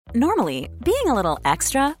Normally, being a little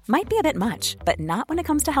extra might be a bit much, but not when it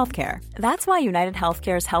comes to healthcare. That's why United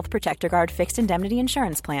Healthcare's Health Protector Guard fixed indemnity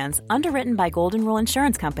insurance plans, underwritten by Golden Rule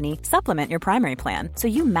Insurance Company, supplement your primary plan so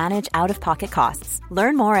you manage out-of-pocket costs.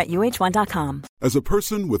 Learn more at uh1.com. As a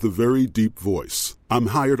person with a very deep voice, I'm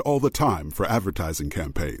hired all the time for advertising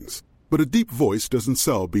campaigns. But a deep voice doesn't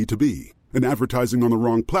sell B2B, and advertising on the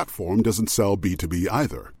wrong platform doesn't sell B2B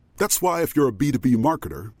either. That's why if you're a B2B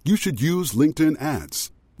marketer, you should use LinkedIn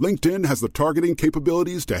ads. LinkedIn has the targeting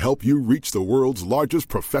capabilities to help you reach the world's largest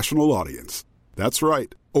professional audience. That's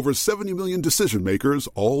right, over 70 million decision makers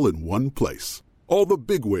all in one place. All the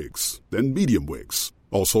big wigs, then medium wigs,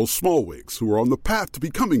 also small wigs who are on the path to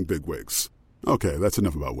becoming big wigs. Okay, that's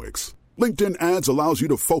enough about wigs. LinkedIn ads allows you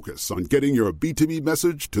to focus on getting your B2B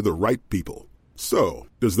message to the right people. So,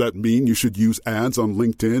 does that mean you should use ads on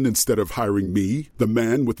LinkedIn instead of hiring me, the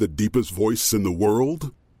man with the deepest voice in the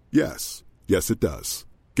world? Yes. Yes, it does.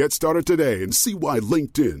 Get started today and see why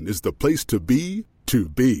LinkedIn is the place to be to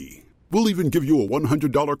be. We'll even give you a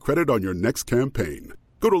 $100 credit on your next campaign.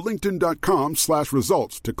 Go to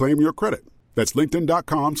linkedin.com/results to claim your credit. That's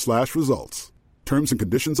linkedin.com/results. Terms and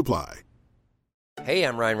conditions apply. Hey,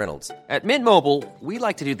 I'm Ryan Reynolds. At Mint Mobile, we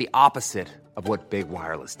like to do the opposite of what Big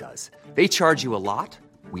Wireless does. They charge you a lot,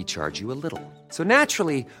 we charge you a little. So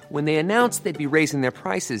naturally, when they announced they'd be raising their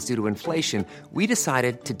prices due to inflation, we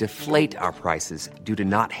decided to deflate our prices due to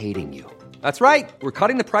not hating you. That's right. We're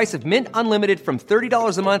cutting the price of Mint Unlimited from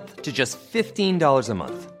 $30 a month to just $15 a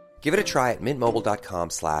month. Give it a try at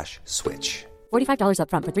mintmobile.com/switch. $45 up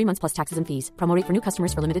front for 3 months plus taxes and fees. Promo rate for new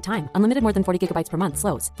customers for limited time. Unlimited more than 40 gigabytes per month.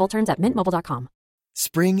 Slows full terms at mintmobile.com.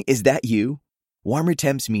 Spring, is that you? Warmer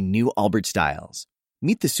temps mean new Allbirds styles.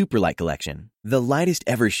 Meet the Superlight Collection, the lightest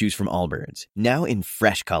ever shoes from Allbirds, now in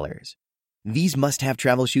fresh colors. These must-have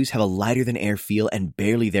travel shoes have a lighter-than-air feel and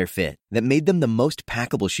barely their fit that made them the most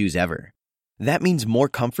packable shoes ever. That means more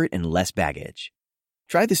comfort and less baggage.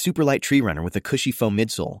 Try the Superlight Tree Runner with a cushy foam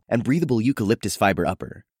midsole and breathable eucalyptus fiber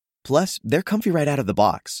upper. Plus, they're comfy right out of the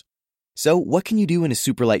box. So what can you do in a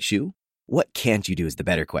Superlight shoe? What can't you do is the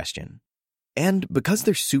better question. And because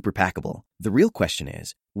they're super packable, the real question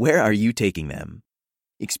is, where are you taking them?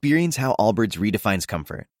 Experience how Allbirds redefines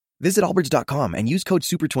comfort. Visit allbirds.com and use code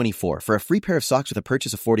SUPER24 for a free pair of socks with a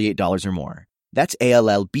purchase of $48 or more. That's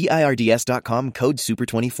ALLBIRDS.com, code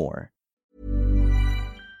SUPER24.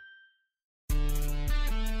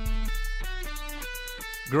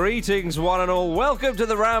 Greetings, one and all. Welcome to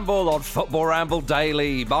the Ramble on Football Ramble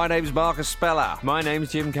Daily. My name's Marcus Speller. My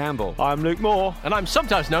name's Jim Campbell. I'm Luke Moore. And I'm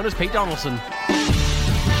sometimes known as Pete Donaldson.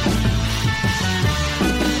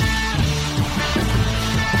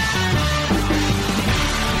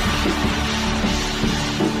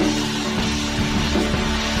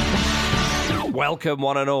 Welcome,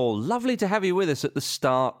 one and all. Lovely to have you with us at the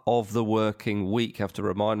start of the working week. I have to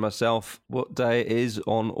remind myself what day it is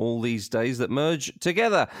on all these days that merge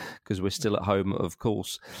together, because we're still at home, of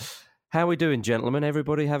course. How are we doing, gentlemen?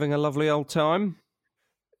 Everybody having a lovely old time?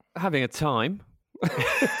 Having a time.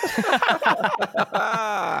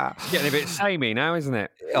 Getting a bit samey now, isn't it?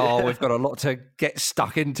 Oh, we've got a lot to get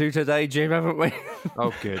stuck into today, Jim, haven't we?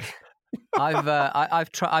 Oh, good. I've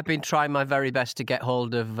been trying my very best to get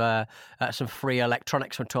hold of some free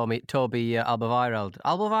electronics from Toby Alderweireld.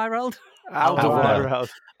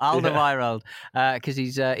 Alderweireld, because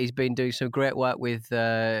he's been doing some great work with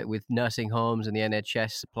nursing homes and the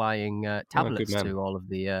NHS supplying tablets to all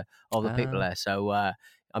the people there. So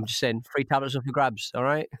I'm just saying, free tablets are for grabs. All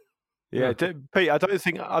right. Yeah, Pete, I don't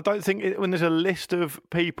think when there's a list of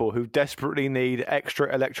people who desperately need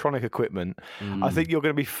extra electronic equipment, I think you're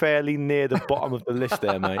going to be fairly near the bottom of the list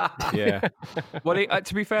there, mate. Yeah. Well,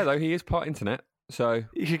 to be fair though, he is part internet, so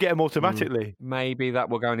you should get him automatically. Maybe that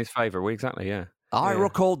will go in his favour. Well, exactly, yeah. I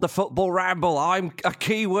record the Football Ramble. I'm a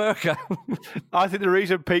key worker. I think the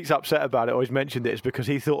reason Pete's upset about it, or he's mentioned it, is because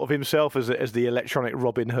he thought of himself as the electronic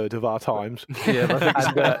Robin Hood of our times. Yeah,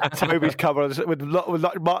 and Toby's covered with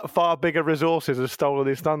far bigger resources has stolen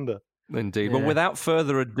his thunder. Indeed. Yeah. Well, without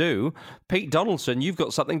further ado, Pete Donaldson, you've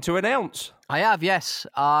got something to announce. I have, yes.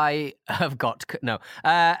 I have got... No.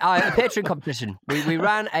 A Patreon competition. We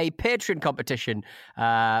ran a Patreon competition.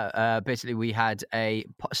 Basically, we had a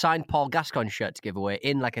signed Paul Gascoigne shirt to give away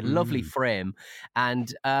in like a lovely frame.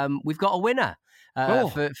 And we've got a winner.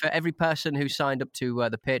 For every person who signed up to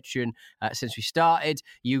the Patreon since we started.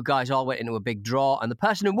 You guys all went into a big draw. And the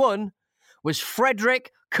person who won was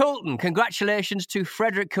Frederick Coulton, congratulations to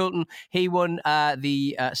Frederick Coulton. He won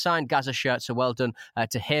the signed Gaza shirt, so well done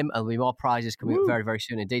to him. There'll be more prizes coming up very, very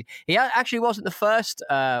soon indeed. He actually wasn't the first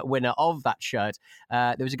winner of that shirt.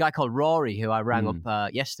 There was a guy called Rory who I rang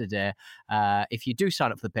up yesterday. If you do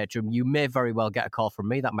sign up for the Patreon, you may very well get a call from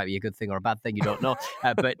me. That might be a good thing or a bad thing, you don't know.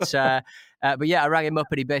 But yeah, I rang him up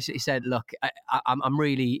and he basically said, look, I'm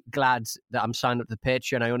really glad that I'm signed up to the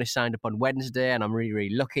Patreon. I only signed up on Wednesday and I'm really,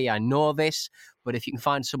 really lucky. I know this. But if you can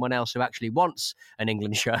find someone else who actually wants an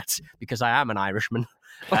England shirt, because I am an Irishman,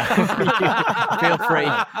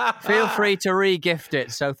 feel free to re-gift it.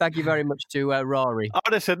 So thank you very much to Rory.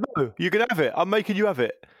 I'd have said, no, you can have it. I'm making you have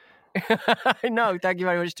it. No, thank you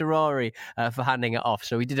very much to Rory for handing it off.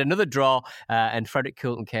 So we did another draw, and Frederick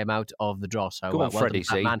Coulton came out of the draw. So Go on, well Freddie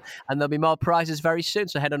done, man. And there'll be more prizes very soon.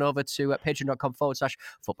 So head on over to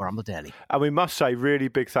patreon.com/Football Ramble Daily. And we must say really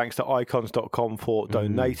big thanks to icons.com for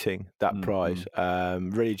donating that prize.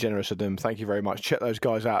 Really generous of them. Thank you very much. Check those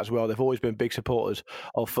guys out as well. They've always been big supporters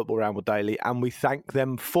of Football Ramble Daily, and we thank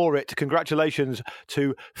them for it. Congratulations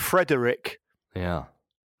to Frederick. Yeah.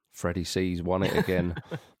 Freddie C's won it again.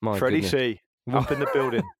 My Freddie goodness. C, up in the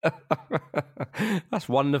building. That's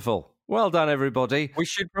wonderful. Well done, everybody. We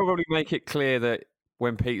should probably make it clear that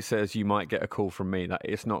when Pete says you might get a call from me, that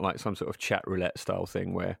it's not like some sort of chat roulette style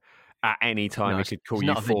thing where at any time he could call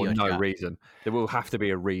you for no reason. There will have to be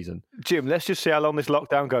a reason. Jim, let's just see how long this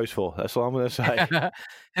lockdown goes for. That's all I'm going to say.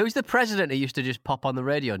 Who's the president who used to just pop on the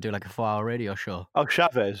radio and do like a 4-hour radio show? Oh,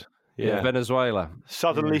 Chavez. Yeah, Venezuela.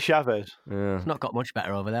 Suddenly Chavez. Yeah. It's not got much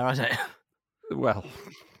better over there, has it? Well,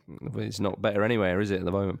 it's not better anywhere, is it, at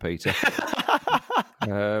the moment, Peter?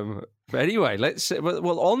 But anyway,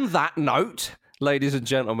 well, on that note, ladies and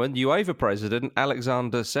gentlemen, UEFA President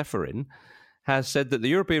Alexander Ceferin has said that the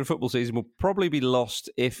European football season will probably be lost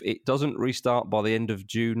if it doesn't restart by the end of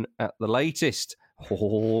June at the latest.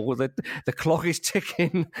 Oh, the clock is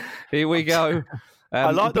ticking. Here we go.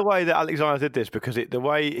 I like the way that Alexander did this because the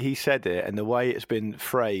way he said it and the way it's been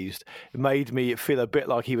phrased, it made me feel a bit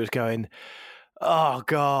like he was going, "Oh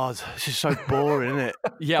God, this is so boring, isn't it?"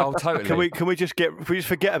 Yeah, totally. Can we just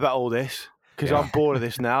forget about all this? Because I'm bored of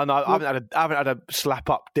this now, and I haven't had a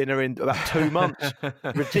slap up dinner in about 2 months.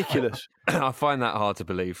 Ridiculous. I find that hard to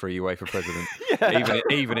believe for a UEFA president,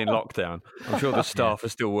 even in lockdown. I'm sure the staff are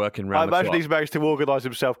still working round the clock. I imagine he's managed to organise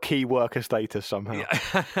himself key worker status somehow.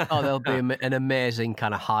 Oh, there'll be an amazing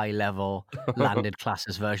kind of high-level landed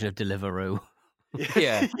classes version of Deliveroo.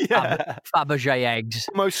 Yeah. Fabergé eggs.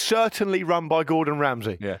 Most certainly run by Gordon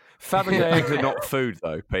Ramsay. Yeah. Fabergé eggs are not food,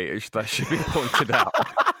 though, Peter. That should be pointed out.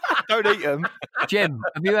 Don't eat them. Jim,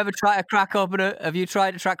 have you ever tried to crack open Have you ever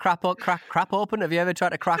tried to crack open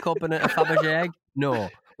a Fabergé egg? No.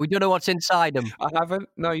 We don't know what's inside them. I haven't.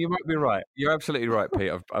 No, you might be right. You're absolutely right, Pete.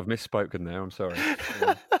 I've misspoken there. I'm sorry.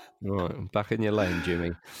 Yeah. Right, back in your lane,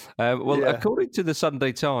 Jimmy. According to the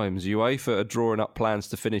Sunday Times, UEFA are drawing up plans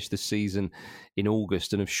to finish the season in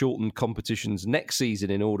August and have shortened competitions next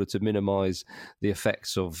season in order to minimise the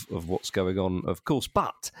effects of what's going on, of course.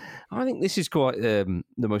 But I think this is quite the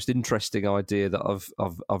most interesting idea that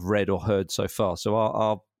I've read or heard so far. So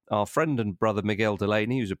our friend and brother Miguel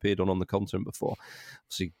Delaney, who's appeared on the Continent before,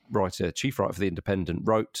 obviously chief writer for The Independent,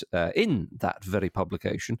 wrote in that very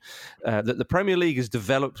publication that the Premier League has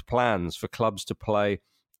developed plans for clubs to play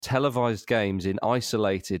televised games in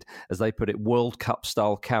isolated, as they put it, World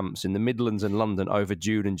Cup-style camps in the Midlands and London over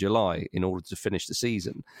June and July in order to finish the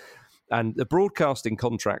season. And the broadcasting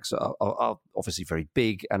contracts are obviously very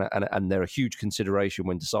big and they're a huge consideration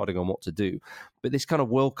when deciding on what to do. But this kind of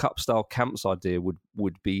World Cup style camps idea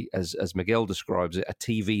would be, as Miguel describes it, a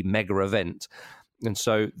TV mega event. And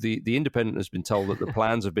so the Independent has been told that the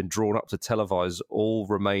plans have been drawn up to televise all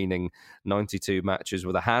remaining 92 matches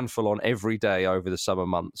with a handful on every day over the summer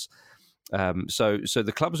months. So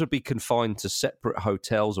the clubs would be confined to separate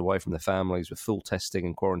hotels away from their families with full testing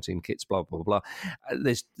and quarantine kits, blah, blah, blah.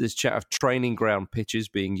 There's chat of training ground pitches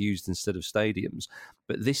being used instead of stadiums.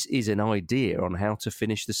 But this is an idea on how to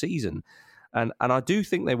finish the season. And I do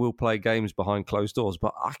think they will play games behind closed doors.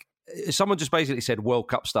 But someone just basically said World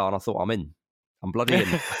Cup style, and I thought, I'm in. I'm bloody in.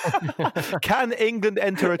 Can England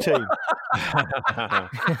enter a team?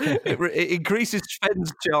 It increases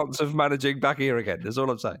Sven's chance of managing back here again. That's all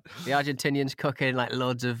I'm saying. The Argentinians cooking like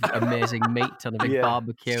loads of amazing meat on a big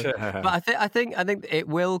barbecue. But I think it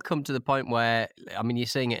will come to the point where, I mean, you're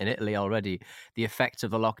seeing it in Italy already. The effects of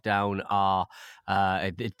the lockdown are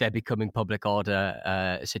they're becoming public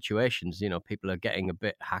order situations. You know, people are getting a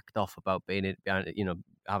bit hacked off about being,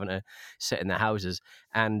 having to sit in their houses,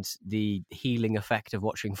 and the healing effect of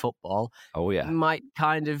watching football might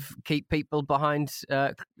kind of keep people behind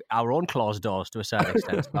our own closed doors to a certain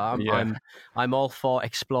extent. I'm all for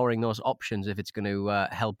exploring those options if it's going to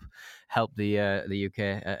help the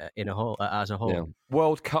UK in a whole as a whole. Yeah.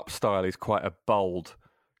 World Cup style is quite a bold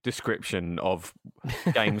description of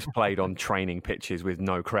games played on training pitches with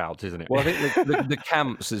no crowds, isn't it? Well, I think the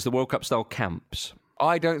camps is the World Cup style camps.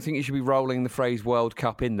 I don't think you should be rolling the phrase World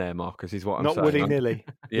Cup in there, Marcus, is what I'm saying. Not willy-nilly.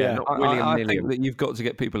 Not willy-nilly. I think that you've got to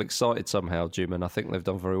get people excited somehow, Jim, and I think they've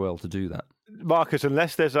done very well to do that. Marcus,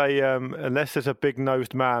 unless there's a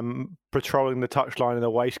big-nosed man patrolling the touchline in a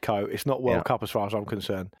waistcoat, it's not World Cup as far as I'm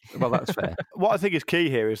concerned. Well, that's fair. What I think is key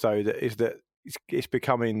here is that it's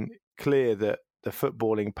becoming clear that the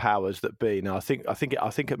footballing powers that be. Now, I think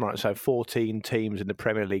it might say 14 teams in the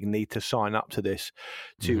Premier League need to sign up to this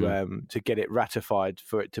to get it ratified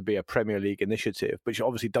for it to be a Premier League initiative, which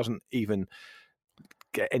obviously doesn't even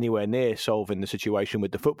get anywhere near solving the situation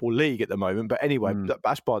with the Football League at the moment. But anyway,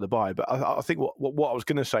 that's by the by. But I think what I was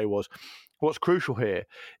going to say was, what's crucial here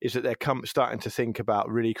is that they're starting to think about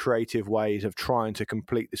really creative ways of trying to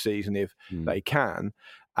complete the season if they can.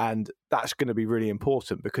 And that's going to be really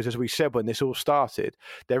important because, as we said when this all started,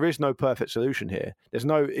 there is no perfect solution here. It's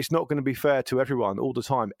not going to be fair to everyone all the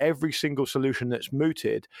time. Every single solution that's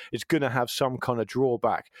mooted is going to have some kind of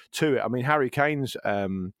drawback to it. I mean, Harry Kane's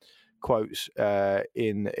quotes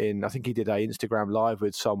in I think he did a Instagram live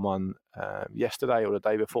with someone yesterday or the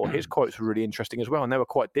day before. His quotes were really interesting as well, and they were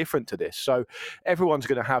quite different to this. So everyone's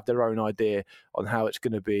going to have their own idea on how it's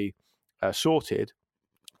going to be sorted.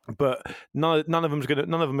 But none of them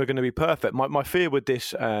are going to be perfect. My fear with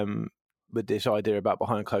this idea about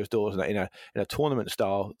behind closed doors and in a tournament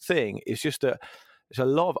style thing is just that there's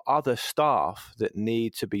a lot of other staff that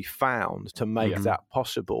need to be found to make that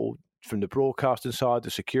possible, from the broadcasting side, the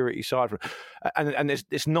security side, and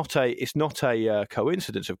it's not a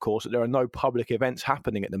coincidence, of course, that there are no public events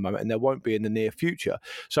happening at the moment, and there won't be in the near future.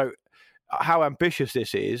 So, how ambitious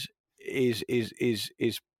this is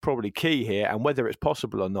probably key here, and whether it's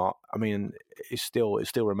possible or not, I mean, it still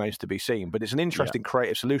remains to be seen. But it's an interesting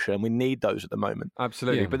creative solution, and we need those at the moment.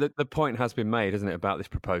 Absolutely. But the point has been made, hasn't it, about this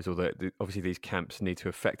proposal that obviously these camps need to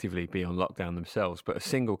effectively be on lockdown themselves, but a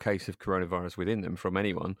single case of coronavirus within them from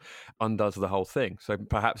anyone undoes the whole thing. So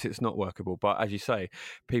perhaps it's not workable. But as you say,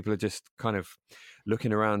 people are just kind of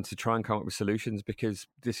looking around to try and come up with solutions because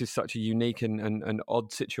this is such a unique and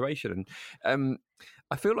odd situation. And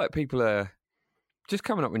I feel like people are just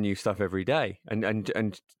coming up with new stuff every day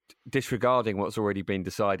and disregarding what's already been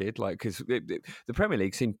decided. Like, because the Premier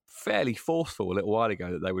League seemed fairly forceful a little while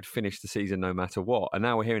ago that they would finish the season no matter what, and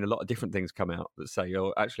now we're hearing a lot of different things come out that say,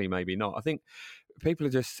 oh, actually maybe not. I think people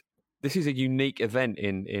are just. This is a unique event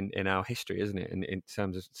in our history, isn't it? In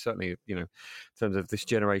terms of certainly, in terms of this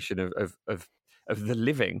generation of the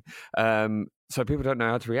living. So people don't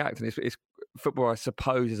know how to react, and it's football, I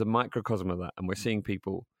suppose, is a microcosm of that, and we're seeing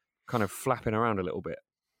people kind of flapping around a little bit.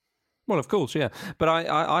 Well, of course, yeah. But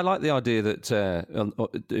I like the idea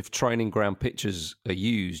that if training ground pitches are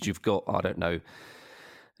used, you've got, I don't know,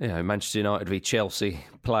 Manchester United v Chelsea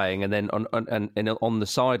playing, and then on the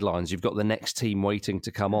sidelines, you've got the next team waiting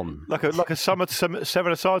to come on. Like a summer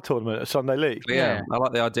seven-a-side tournament at Sunday League. Yeah, I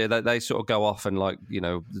like the idea that they sort of go off and, like,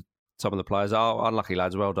 some of the players, unlucky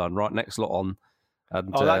lads, well done, right, next lot on.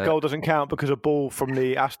 And, that goal doesn't count because a ball from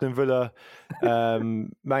the Aston Villa Man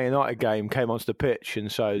United game came onto the pitch, and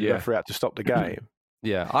so the referee had to stop the game.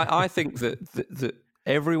 Yeah, I think that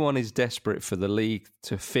everyone is desperate for the league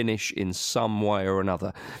to finish in some way or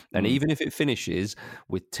another. And even if it finishes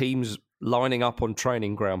with teams lining up on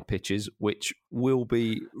training ground pitches, which will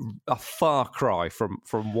be a far cry from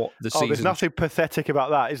what the season... there's nothing pathetic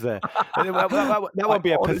about that, is there? that won't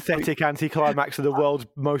be a pathetic anticlimax of the world's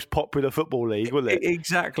most popular football league, will it?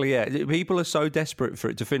 Exactly, yeah. People are so desperate for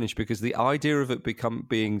it to finish because the idea of it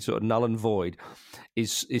being sort of null and void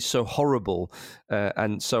is so horrible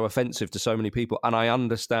and so offensive to so many people, and I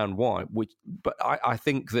understand why. But I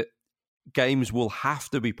think that games will have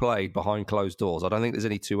to be played behind closed doors. I don't think there's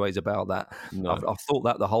any two ways about that. No. I've thought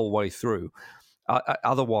that the whole way through.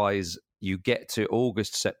 Otherwise, you get to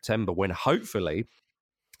August, September, when hopefully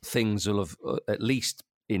things will have at least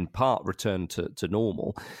in part returned to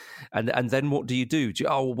normal. And then what do you do?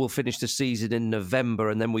 We'll finish the season in November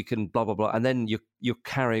and then we can blah, blah, blah. And then you're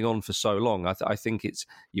carrying on for so long. I think it's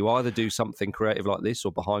you either do something creative like this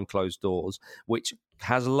or behind closed doors, which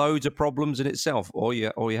has loads of problems in itself, or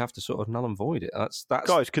you have to sort of null and void it. That's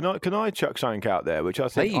guys. Can I chuck something out there, which I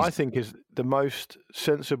think is the most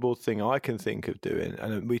sensible thing I can think of doing,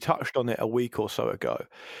 and we touched on it a week or so ago,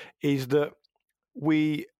 is that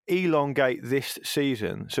we elongate this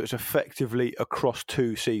season so it's effectively across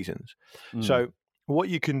 2 seasons. So what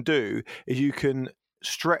you can do is you can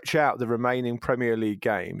stretch out the remaining Premier League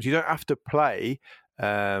games. You don't have to play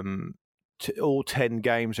all 10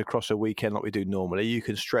 games across a weekend like we do normally. You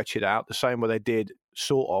can stretch it out the same way they did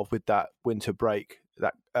sort of with that winter break,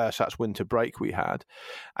 that ersatz winter break we had,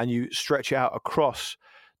 and you stretch it out across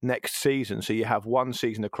next season. So you have 1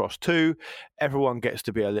 season across 2. Everyone gets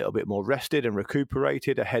to be a little bit more rested and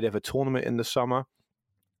recuperated ahead of a tournament in the summer.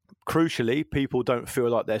 Crucially, people don't feel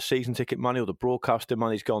like their season ticket money or the broadcaster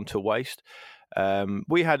money's gone to waste.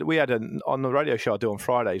 We had on the radio show I do on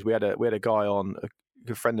Fridays, we had a guy on, a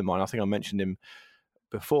good friend of mine, I think I mentioned him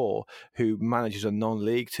before, who manages a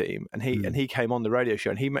non-league team, and he came on the radio show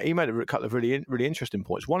and he made a couple of really interesting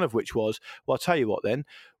points. One of which was, well, I'll tell you what then,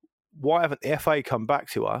 why haven't the FA come back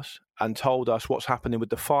to us and told us what's happening with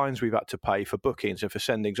the fines we've had to pay for bookings and for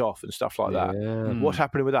sendings off and stuff like that? What's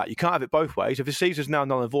happening with that? You can't have it both ways. If the season's now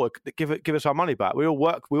null and void, give us our money back. We all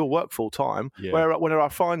work full time. When are our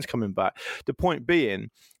fines coming back? The point being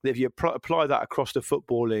that if you apply that across the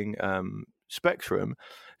footballing spectrum,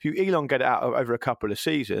 if you elongate it out over a couple of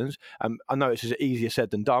seasons, I know it's easier said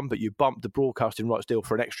than done, but you bump the broadcasting rights deal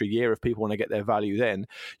for an extra year if people want to get their value then.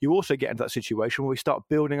 You also get into that situation where we start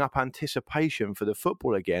building up anticipation for the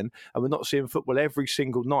football again, and we're not seeing football every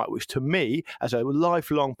single night, which to me, as a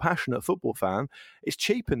lifelong passionate football fan, it's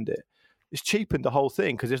cheapened it. It's cheapened the whole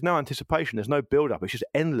thing because there's no anticipation, there's no build-up. It's just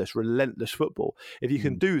endless, relentless football. If you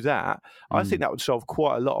can do that, I think that would solve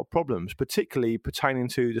quite a lot of problems, particularly pertaining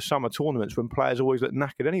to the summer tournaments when players always look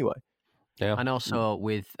knackered anyway. Yeah. And also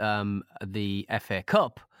with the FA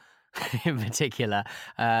Cup in particular,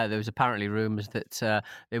 there was apparently rumours that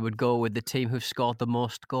they would go with the team who've scored the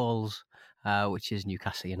most goals, which is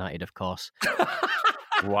Newcastle United, of course.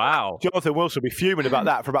 Wow. Jonathan Wilson will be fuming about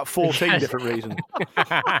that for about 14 different reasons.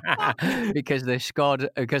 Because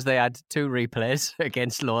they had 2 replays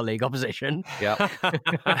against lower league opposition. Yeah.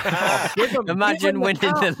 Imagine winning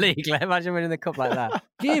the league. Imagine winning the cup like that.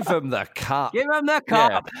 Give them the cup. Give them the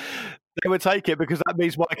cup. Yeah. They would take it because that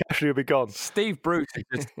means Mike Ashley will be gone. Steve Bruce is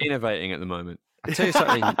just innovating at the moment. I'll tell you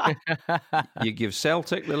something. You give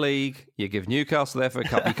Celtic the league, you give Newcastle the FA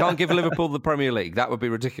Cup. You can't give Liverpool the Premier League. That would be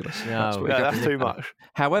ridiculous. No, that's too much.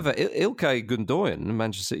 However, Ilkay Gundogan, a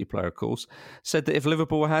Manchester City player, of course, said that if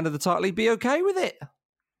Liverpool were handed the title, he'd be okay with it.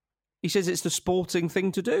 He says it's the sporting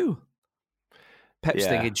thing to do. Pep's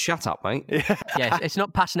thinking, shut up, mate. Yes, it's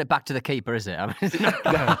not passing it back to the keeper, is it? I mean,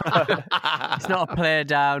 it's not a player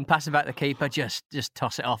down, pass it back to the keeper, just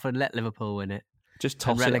toss it off and let Liverpool win it. Just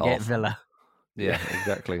toss it off. Relegate Villa. Yeah,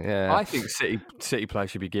 exactly. Yeah, I think City players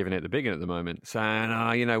should be giving it the big one at the moment,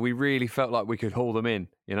 saying, we really felt like we could haul them in.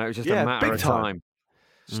 It was just a matter of time.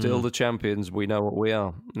 Still the champions. We know what we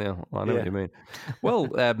are. Yeah, I know what you mean. Well,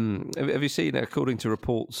 have you seen, according to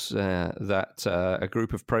reports, that a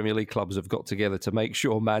group of Premier League clubs have got together to make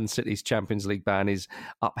sure Man City's Champions League ban is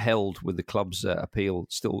upheld with the club's appeal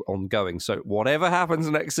still ongoing. So whatever happens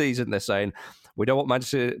next season, they're saying, we don't want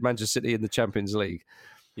Manchester City in the Champions League.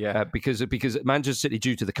 Yeah, because Manchester City,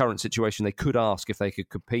 due to the current situation, they could ask if they could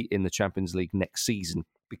compete in the Champions League next season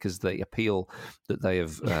because the appeal that they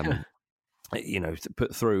have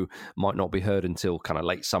put through might not be heard until kind of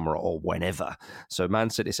late summer or whenever. So Man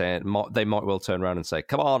City saying they might well turn around and say,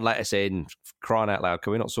 come on, let us in, crying out loud,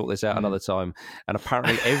 can we not sort this out another time? And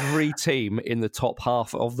apparently every team in the top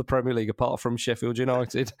half of the Premier League, apart from Sheffield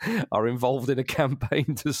United, are involved in a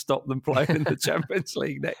campaign to stop them playing in the Champions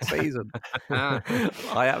League next season.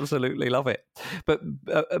 I absolutely love it. But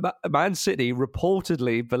Man City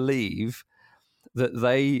reportedly believe that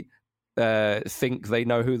they think they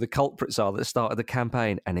know who the culprits are that started the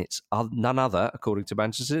campaign, and it's none other, according to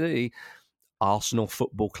Manchester City, Arsenal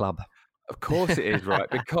Football Club. Of course it is, right?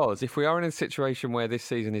 Because if we are in a situation where this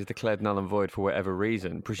season is declared null and void for whatever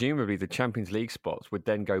reason, presumably the Champions League spots would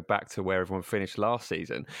then go back to where everyone finished last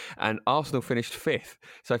season, and Arsenal finished 5th.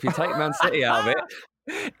 So if you take Man City out of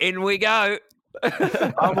it, in we go.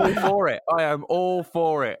 I'm all for it. I am all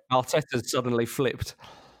for it. Arteta's suddenly flipped.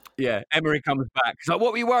 Yeah, Emery comes back. He's like,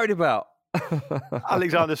 what were you worried about?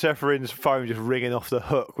 Alexander Seferin's phone just ringing off the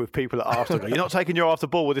hook with people at Arsenal. You're not taking your eye off the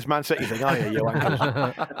ball with this Man City thing, are you?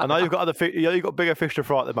 I know you've got bigger fish to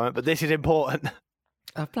fry at the moment, but this is important.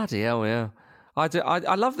 Oh, bloody hell, yeah.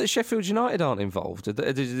 I love that Sheffield United aren't involved.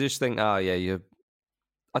 Did you just think,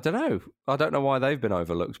 I don't know. I don't know why they've been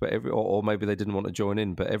overlooked, but or maybe they didn't want to join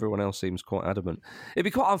in, but everyone else seems quite adamant. It'd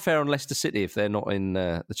be quite unfair on Leicester City if they're not in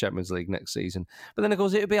the Champions League next season. But then, of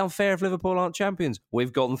course, it would be unfair if Liverpool aren't champions.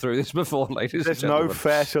 We've gone through this before, ladies and gentlemen. There's no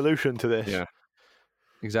fair solution to this. Yeah,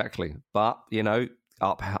 exactly. But,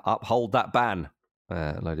 uphold that ban.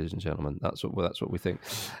 ladies and gentlemen. That's what we think.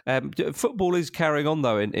 Football is carrying on,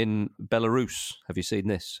 though, in Belarus. Have you seen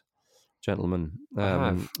this, gentlemen?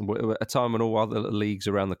 A time when all other leagues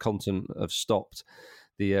around the continent have stopped.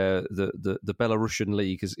 The Belarusian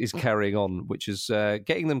league is carrying on, which is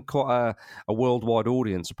getting them quite a worldwide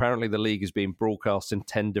audience. Apparently, the league is being broadcast in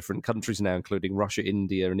 10 different countries now, including Russia,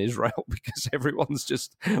 India, and Israel, because everyone's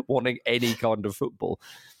just wanting any kind of football.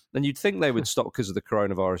 And you'd think they would stop because of the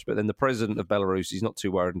coronavirus, but then the president of Belarus, he's not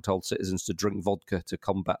too worried and told citizens to drink vodka to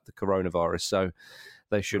combat the coronavirus. So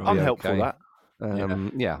they should be unhelpful. Okay. That.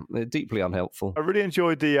 Deeply unhelpful. I really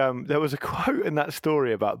enjoyed the. There was a quote in that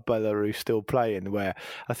story about Belarus still playing, where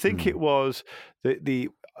I think it was the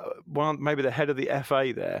one, maybe the head of the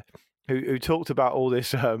FA there, who talked about all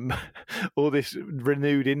this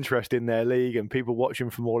renewed interest in their league and people watching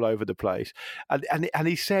from all over the place, and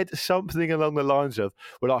he said something along the lines of,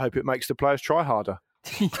 "Well, I hope it makes the players try harder."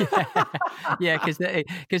 Yeah,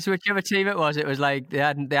 because whichever team it was like they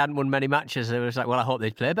hadn't won many matches. It was like, well, I hope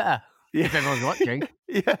they'd play better if everyone's watching.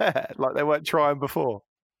 Yeah, like they weren't trying before.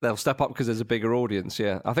 They'll step up because there's a bigger audience,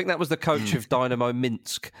 yeah. I think that was the coach of Dynamo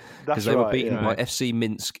Minsk, because they were beaten by FC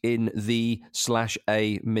Minsk in the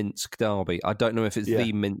 /A Minsk derby. I don't know if it's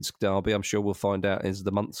the Minsk derby. I'm sure we'll find out as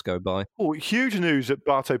the months go by. Oh, huge news that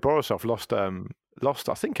Bate Borisov lost,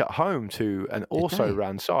 I think, at home to an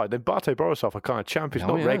also-ran side. Then Bate Borisov are kind of champions,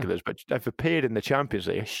 not regulars, but they've appeared in the Champions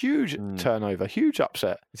League. A huge turnover, huge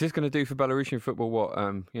upset. Is this going to do for Belarusian football what,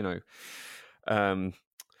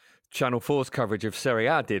 Channel 4's coverage of Serie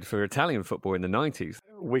A did for Italian football in the 90s?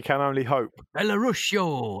 We can only hope.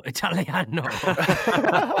 Belarusio Italiano.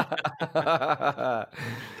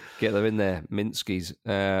 Get them in there, Minskies.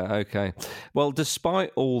 Okay. Well,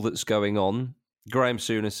 despite all that's going on, Graham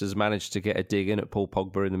Souness has managed to get a dig in at Paul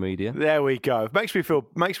Pogba in the media. There we go. Makes me feel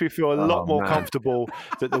a lot more comfortable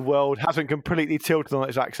that the world hasn't completely tilted on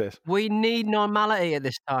its axis. We need normality at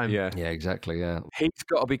this time. Yeah, exactly. Yeah, he's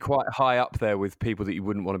got to be quite high up there with people that you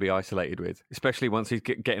wouldn't want to be isolated with, especially once he's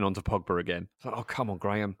getting onto Pogba again. It's like, oh, come on,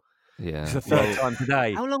 Graham. Yeah, it's the third time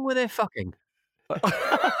today. How long were they fucking?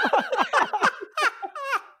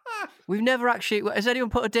 We've never actually... Has anyone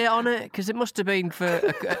put a date on it? Because it must have been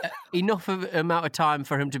for enough of amount of time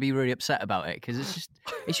for him to be really upset about it. Because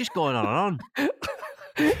it's just going on and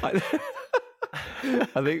on.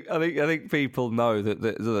 I think people know that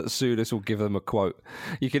Souness will give them a quote.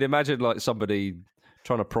 You can imagine like somebody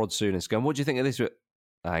trying to prod Souness, going, "What do you think of this?"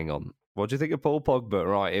 Hang on, what do you think of Paul Pogba?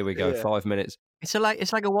 Right, here we go. 5 minutes. It's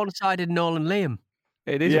like a one-sided Nolan Liam.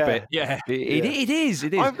 It is a bit. Yeah. It is.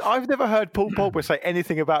 I've never heard Paul Pogba say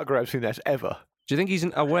anything about Graham Souness ever. Do you think he's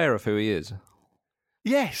aware of who he is?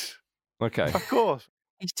 Yes. Okay. Of course.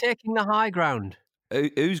 He's taking the high ground.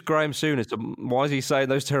 Who's Graham Souness? Why is he saying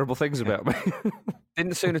those terrible things about me?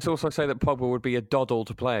 Didn't Souness also say that Pogba would be a doddle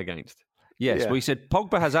to play against? Yes, we said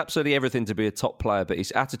Pogba has absolutely everything to be a top player, but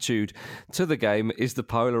his attitude to the game is the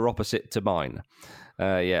polar opposite to mine.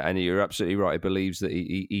 And you're absolutely right. He believes that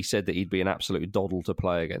he said that he'd be an absolute doddle to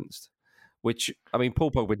play against, which, I mean, Paul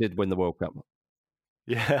Pogba did win the World Cup.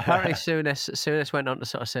 Yeah. Apparently, Souness went on to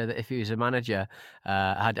sort of say that if he was a manager,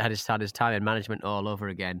 had his time in management all over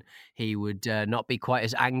again, he would not be quite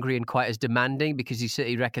as angry and quite as demanding, because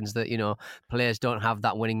he reckons that, you know, players don't have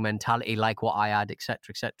that winning mentality like what I had, etc.,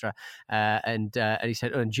 etc. And he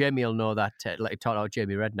said, and Jamie will know that. Like he talked about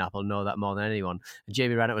Jamie Redknapp, will know that more than anyone. And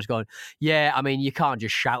Jamie Redknapp was going, "Yeah, I mean, you can't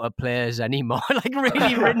just shout at players anymore." Like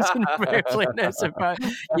really rinsing briefliness about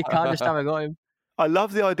you can't just have a go at him. I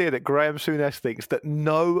love the idea that Graham Souness thinks that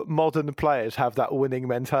no modern players have that winning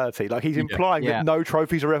mentality. Like he's implying that no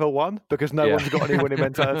trophies are ever won because no one's got any winning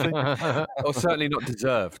mentality. Or certainly not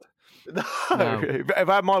deserved. No. If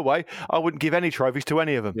I had my way, I wouldn't give any trophies to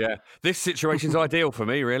any of them. Yeah, this situation's ideal for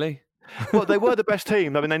me, really. Well, they were the best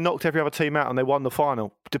team. I mean, they knocked every other team out and they won the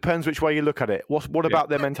final. Depends which way you look at it. What about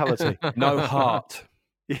their mentality? No heart.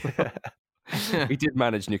 Yeah. He did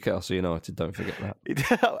manage Newcastle United, don't forget that.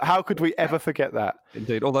 How could we ever forget that?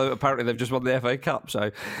 Indeed, although apparently they've just won the FA Cup,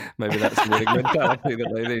 so maybe that's the winning mentality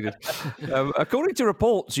that they needed. According to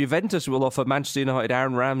reports, Juventus will offer Manchester United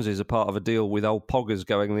Aaron Ramsey as a part of a deal with old Poggers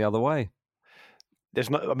going the other way.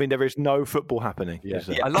 There is no football happening. Yeah.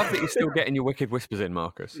 I love that you're still getting your wicked whispers in,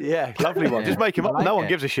 Marcus. Yeah, lovely one. Just make him up. No one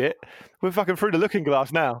gives a shit. We're fucking through the looking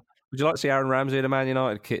glass now. Would you like to see Aaron Ramsey in a Man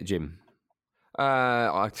United kit, Jim?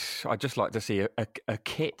 I'd just like to see a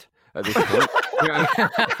kit at this point.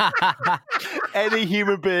 Any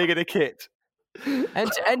human being in a kit.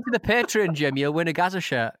 Enter the Patreon, Jim. You'll win a Gaza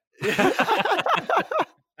shirt.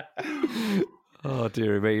 Oh,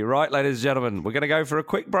 dearie me. Right, ladies and gentlemen, we're going to go for a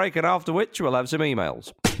quick break, and after which we'll have some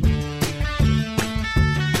emails.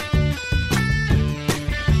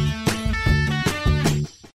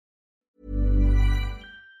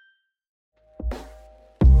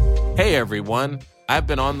 Hey everyone, I've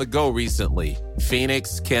been on the go recently.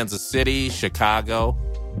 Phoenix, Kansas City, Chicago.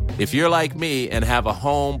 If you're like me and have a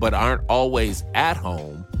home but aren't always at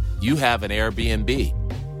home, you have an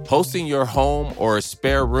Airbnb. Hosting your home or a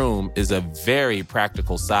spare room is a very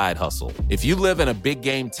practical side hustle. If you live in a big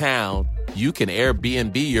game town, you can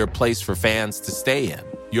Airbnb your place for fans to stay in.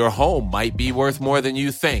 Your home might be worth more than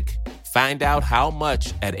you think. Find out how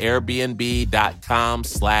much at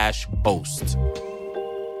airbnb.com/host.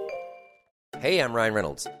 Hey, I'm Ryan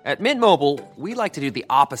Reynolds. At Mint Mobile, we like to do the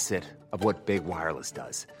opposite of what Big Wireless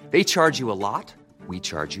does. They charge you a lot, we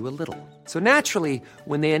charge you a little. So naturally,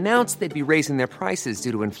 when they announced they'd be raising their prices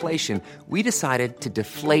due to inflation, we decided to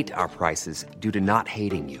deflate our prices due to not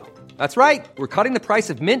hating you. That's right. We're cutting the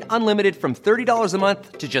price of Mint Unlimited from $30 a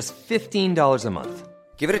month to just $15 a month.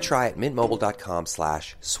 Give it a try at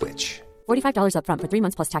mintmobile.com/switch. $45 up front for 3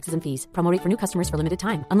 months plus taxes and fees. Promo rate for new customers for limited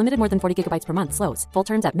time. Unlimited more than 40 gigabytes per month. Slows full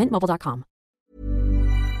terms at mintmobile.com.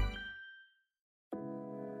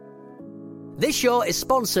 This show is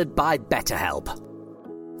sponsored by BetterHelp.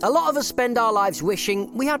 A lot of us spend our lives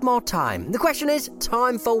wishing we had more time. The question is,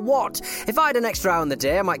 time for what? If I had an extra hour in the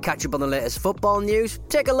day, I might catch up on the latest football news,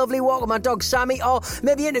 take a lovely walk with my dog Sammy, or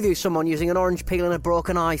maybe interview someone using an orange peel and a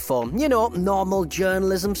broken iPhone. You know, normal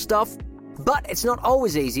journalism stuff. But it's not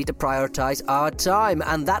always easy to prioritise our time,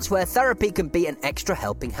 and that's where therapy can be an extra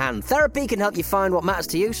helping hand. Therapy can help you find what matters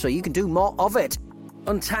to you so you can do more of it.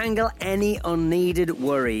 Untangle any unneeded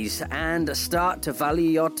worries and start to value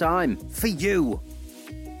your time for you.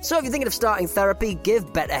 So if you're thinking of starting therapy, give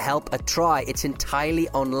BetterHelp a try. It's entirely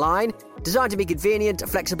online, designed to be convenient,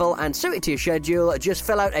 flexible and suited to your schedule. Just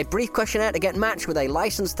fill out a brief questionnaire to get matched with a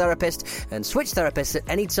licensed therapist and switch therapists at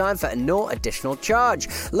any time for no additional charge.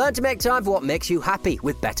 Learn to make time for what makes you happy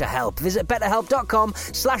with BetterHelp. Visit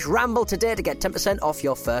betterhelp.com/ramble today to get 10% off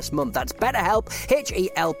your first month. That's BetterHelp,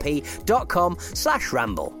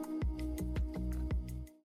 HELP.com/ramble.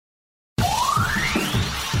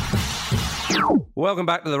 Welcome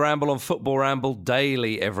back to the Ramble on Football Ramble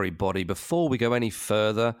Daily, everybody. Before we go any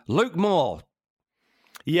further, Luke Moore.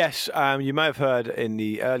 Yes, you may have heard in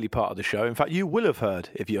the early part of the show. In fact, you will have heard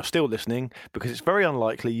if you're still listening, because it's very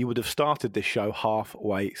unlikely you would have started this show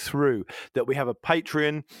halfway through, that we have a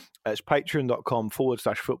Patreon. It's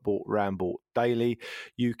patreon.com/Football Ramble Daily.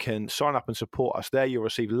 You can sign up and support us there. You'll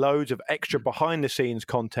receive loads of extra behind-the-scenes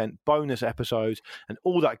content, bonus episodes, and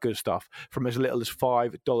all that good stuff from as little as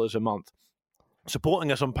 $5 a month.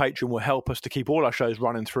 Supporting us on Patreon will help us to keep all our shows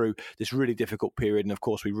running through this really difficult period. And of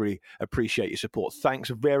course, we really appreciate your support. Thanks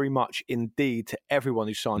very much indeed to everyone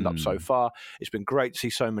who's signed up so far. It's been great to see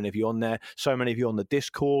so many of you on there. So many of you on the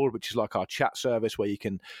Discord, which is like our chat service where you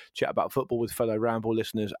can chat about football with fellow Ramble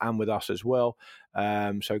listeners and with us as well.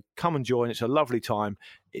 So come and join. It's a lovely time.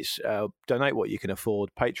 It's donate what you can afford.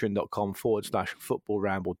 Patreon.com/Football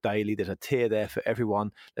Ramble Daily. There's a tier there for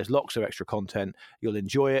everyone. There's lots of extra content. You'll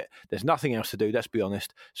enjoy it. There's nothing else to do, let's be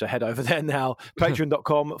honest. So head over there now.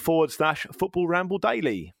 Patreon.com/Football Ramble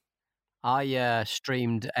Daily. I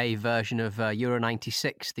streamed a version of Euro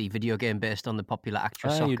 96, the video game based on the popular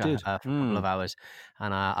actress soccer, you did. for a couple of hours,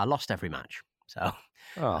 and I lost every match. So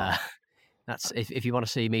that's if you want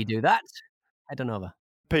to see me do that, head on over.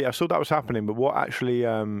 Pete, I saw that was happening, but what actually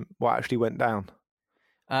went down?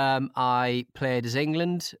 I played as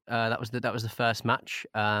England. That was the first match.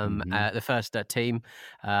 The first team.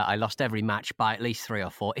 I lost every match by at least 3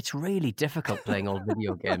 or 4. It's really difficult playing old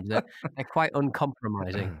video games. They're quite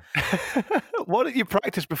uncompromising. Why didn't you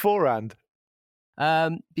practice beforehand?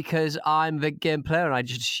 Because I'm a big game player and I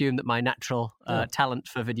just assumed that my natural talent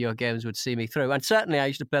for video games would see me through. And certainly I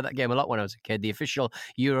used to play that game a lot when I was a kid, the official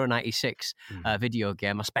Euro 96 video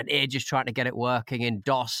game. I spent ages trying to get it working in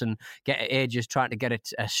DOS and ages trying to get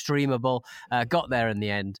it streamable. Got there in the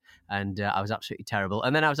end and I was absolutely terrible.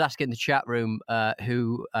 And then I was asking the chat room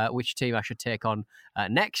which team I should take on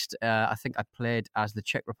next. I think I played as the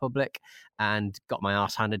Czech Republic and got my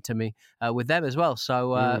arse handed to me with them as well.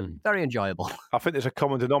 So very enjoyable. I think there's a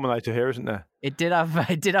common denominator here, isn't there? It did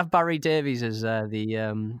have Barry Davies as the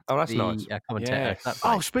nice. commentator.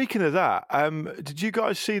 Yes. Speaking of that, did you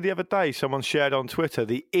guys see the other day someone shared on Twitter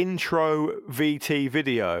the intro VT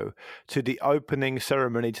video to the opening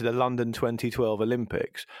ceremony to the London 2012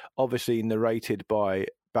 Olympics, obviously narrated by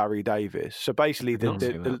Barry Davies. So basically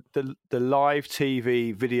the live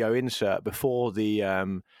TV video insert before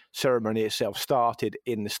the ceremony itself started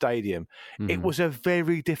in the stadium. It was a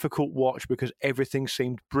very difficult watch because everything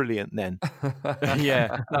seemed brilliant then.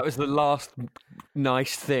 Yeah, that was the last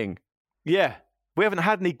nice thing. Yeah, we haven't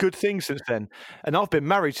had any good things since then, and I've been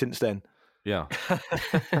married since then. Yeah. I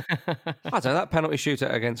don't know, that penalty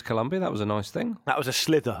shootout against Colombia, that was a nice thing. That was a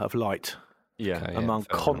slither of light. Yeah. Okay, among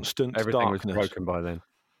constant Everything darkness. was broken by then.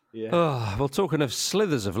 Yeah. Oh, well, talking of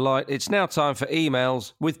slithers of light, it's now time for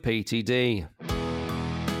emails with PTD.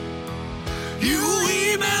 You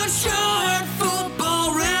email show at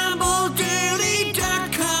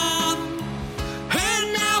footballrambledaily.com.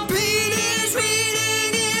 And now Pete is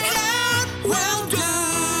reading it out. Well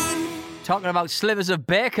done. Talking about slivers of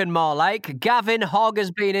bacon, more like. Gavin Hogg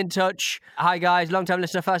has been in touch. Hi, guys. Long-time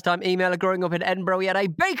listener, first-time emailer. Growing up in Edinburgh, we had a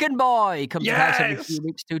bacon boy come to the house every few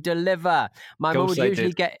weeks to deliver. My mum would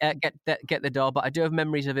usually get the door, but I do have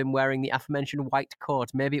memories of him wearing the aforementioned white coat.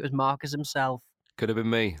 Maybe it was Marcus himself. Could have been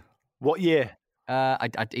me. What year?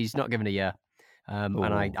 He's not given a year,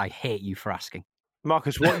 and I hate you for asking.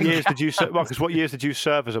 Marcus, what years did you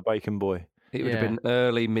serve as a bacon boy? It would have been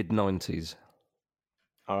early mid-90s.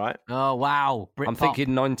 All right. Oh, wow. I'm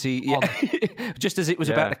thinking 90, just as it was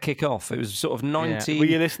about to kick off. It was sort of 90. Were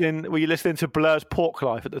you listening to Blur's Pork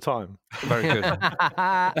Life at the time? Very good.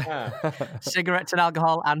 Cigarettes and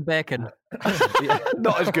alcohol and bacon.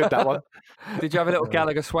 Not as good, that one. Did you have a little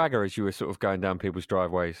Gallagher swagger as you were sort of going down people's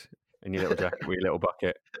driveways in your little jacket with your little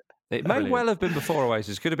bucket? It may well have been before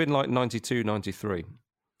Oasis. Could have been like 92, 93.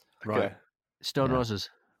 Right. Okay. Stone Roses.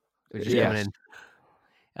 We're just coming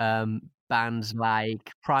in. Bands like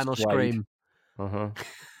Primal Scream.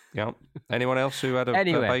 Yeah. Anyone else who had a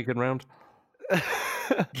bacon round?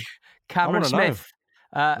 Cameron Smith.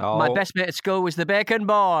 My best mate at school was the Bacon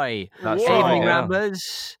Boy. That's Evening right,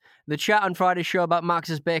 Ramblers. The chat on Friday's show about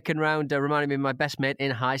Marcus's bacon round reminded me of my best mate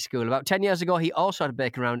in high school. About 10 years ago, he also had a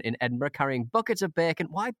bacon round in Edinburgh, carrying buckets of bacon,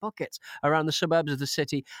 why buckets, around the suburbs of the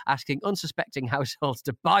city, asking unsuspecting households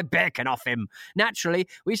to buy bacon off him. Naturally,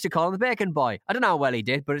 we used to call him the Bacon Boy. I don't know how well he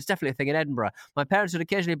did, but it's definitely a thing in Edinburgh. My parents would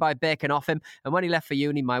occasionally buy bacon off him, and when he left for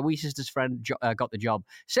uni, my wee sister's friend got the job.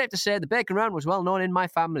 Safe to say, the bacon round was well known in my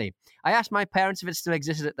family. I asked my parents if it still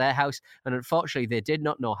existed at their house, and unfortunately, they did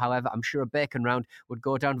not know. However, I'm sure a bacon round would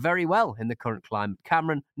go down very well in the current climate.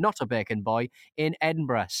 Cameron, not a bacon boy, in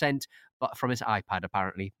Edinburgh, sent from his iPad,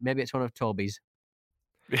 apparently. Maybe it's one of Toby's.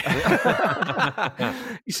 You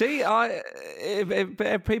see,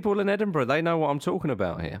 people in Edinburgh, they know what I'm talking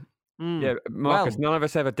about here. Yeah, Marcus, none of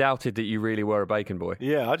us ever doubted that you really were a bacon boy.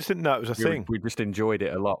 Yeah, I just didn't know it was a thing. We just enjoyed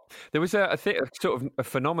it a lot. There was a sort of a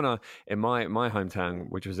phenomena in my hometown,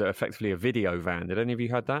 which was effectively a video van. Did any of you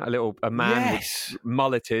had that? A man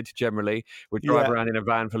mulleted, generally, would drive around in a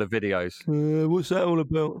van full of videos. What's that all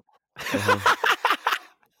about?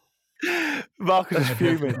 Marcus is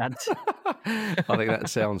fuming. I think that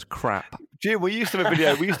sounds crap. Jim, we used to have a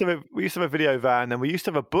video. We used to have a video van, and we used to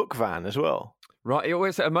have a book van as well. Right, it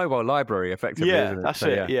was a mobile library, effectively. Yeah, isn't it? that's So,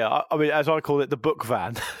 it. Yeah, I mean, as I call it, the book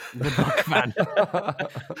van, The book van.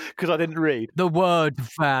 because I didn't read. The word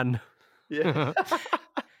van. Yeah.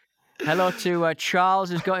 Hello to Charles,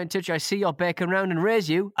 who's got in touch. I see your bacon round and raise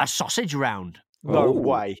you a sausage round. No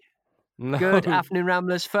way. No. Good afternoon,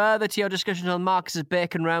 Ramblers. Further to your discussions on Marcus's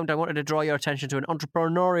bacon round, I wanted to draw your attention to an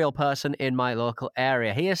entrepreneurial person in my local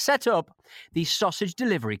area. He has set up the sausage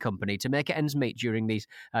delivery company to make ends meet during these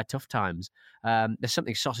tough times. There's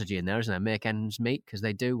something sausagey in there, isn't there? Make ends meet, because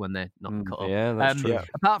they do when they're not cut up. Yeah, that's true.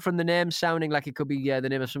 Apart from the name sounding like it could be the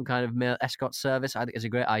name of some kind of male escort service, I think it's a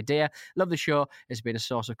great idea. Love the show. It's been a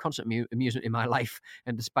source of constant amusement in my life,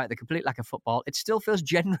 and despite the complete lack of football, it still feels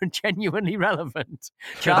genuinely relevant.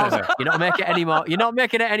 Charles, you're not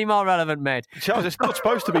making it any more relevant, mate. Charles, it's not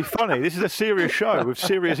supposed to be funny. This is a serious show with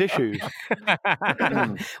serious issues.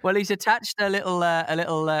 Well, he's attached a little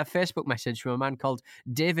Facebook message from a man called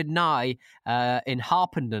David Nye in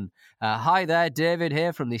Harpenden. Hi there, David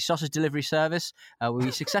here from the sausage delivery service.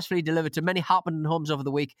 We successfully delivered to many Harpenden homes over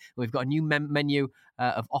the week. We've got a new menu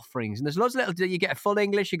of offerings, and there's loads of little. You get a full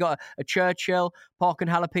English. You got a Churchill, pork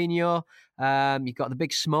and jalapeno. You've got the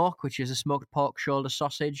Big Smoke, which is a smoked pork shoulder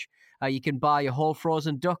sausage. You can buy a whole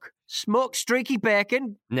frozen duck, smoked streaky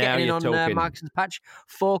bacon. Now getting you're on talking. Marcus's patch,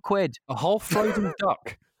 £4. a whole frozen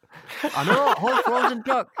duck. I know, whole frozen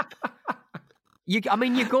duck. You're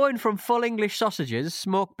going from full English sausages,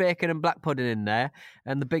 smoked bacon and black pudding in there,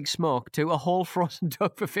 and the Big Smoke, to a whole frozen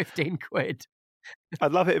duck for £15.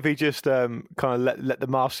 I'd love it if he just kind of let the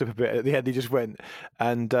mask slip a bit. At the end, he just went,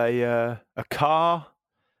 and a car,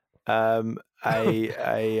 a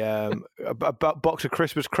box of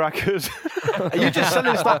Christmas crackers. Are you just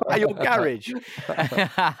selling stuff at your garage?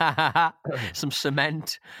 Some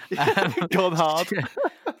cement. Gone hard.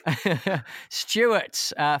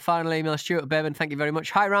 Stuart, final email, Stuart Bevan, thank you very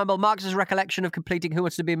much. Hi, Ramble. Marcus's recollection of completing Who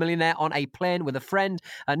Wants to Be a Millionaire on a plane with a friend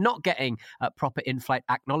and not getting proper in-flight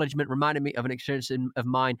acknowledgement reminded me of an experience of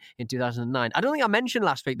mine in 2009. I don't think I mentioned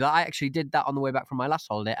last week that I actually did that on the way back from my last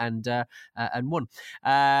holiday and won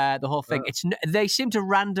the whole thing. They seem to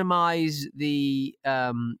randomise the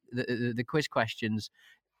quiz questions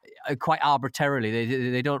quite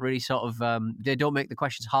arbitrarily. They don't really sort of they don't make the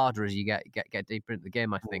questions harder as you get deeper into the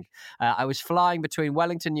game, I think. I was flying between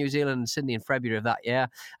Wellington, New Zealand and Sydney in February of that year.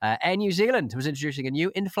 Air New Zealand was introducing a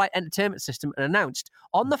new in-flight entertainment system and announced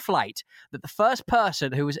on the flight that the first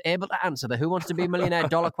person who was able to answer the Who Wants to Be a Millionaire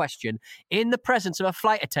dollar question in the presence of a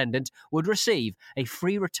flight attendant would receive a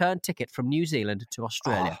free return ticket from New Zealand to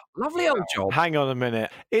Australia. Lovely old job. Hang on a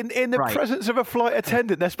minute. In the presence of a flight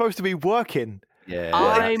attendant, they're supposed to be working. Yeah.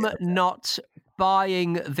 I'm not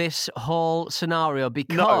buying this whole scenario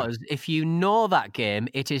because if you know that game,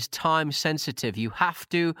 it is time sensitive. You have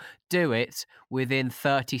to do it within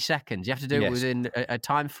 30 seconds. You have to do it within a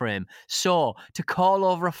time frame. So to call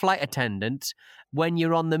over a flight attendant when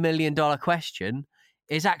you're on the $1 million question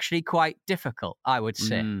is actually quite difficult, I would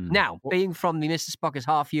say. Now, being from the Mr. Spock is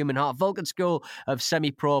half human, half Vulcan school of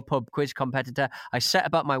semi-pro pub quiz competitor, I set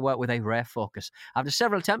about my work with a rare focus. After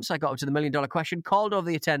several attempts, I got up to the $1 million question, called over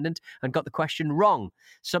the attendant, and got the question wrong.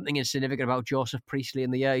 Something insignificant about Joseph Priestley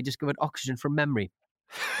in the year he discovered oxygen from memory.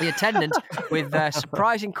 The attendant, with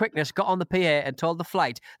surprising quickness, got on the PA and told the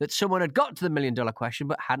flight that someone had got to the $1 million question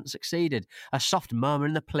but hadn't succeeded. A soft murmur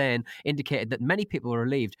in the plane indicated that many people were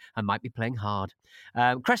relieved and might be playing hard.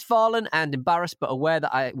 Crestfallen and embarrassed, but aware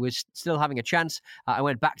that I was still having a chance, I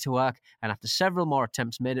went back to work and after several more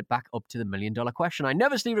attempts made it back up to the $1 million question. I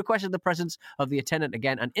nervously requested the presence of the attendant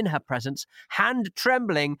again and in her presence, hand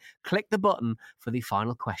trembling, clicked the button for the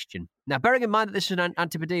final question. Now, bearing in mind that this is an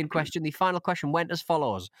Antipodean question, the final question went as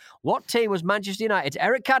follows. What team was Manchester United's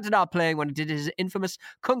Eric Cantona playing when he did his infamous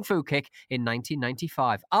Kung Fu kick in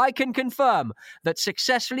 1995? I can confirm that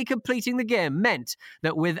successfully completing the game meant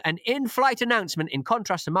that with an in-flight announcement in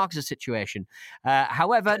contrast to Marcus's situation.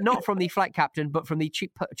 However, not from the flight captain, but from the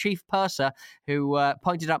chief purser who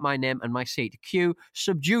pointed out my name and my seat. Cue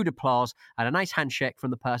subdued applause and a nice handshake from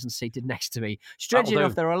the person seated next to me. Strangely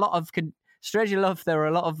enough, there are a lot of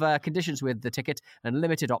conditions with the ticket and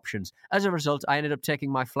limited options. As a result, I ended up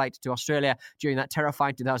taking my flight to Australia during that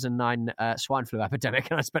terrifying 2009 swine flu epidemic,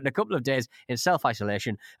 and I spent a couple of days in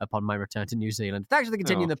self-isolation upon my return to New Zealand. Thanks for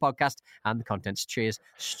continuing the podcast and the contents. Cheers,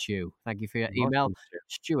 Stu. Thank you for your email,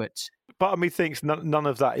 Stuart. Part of me thinks none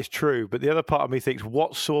of that is true, but the other part of me thinks,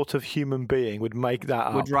 what sort of human being would make that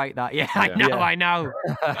up? Would write that? Yeah, I know.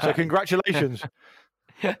 So congratulations.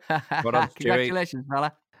 Well done, Congratulations,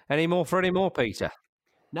 fella. Any more, Peter?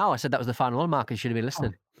 No, I said that was the final one. Marcus should have been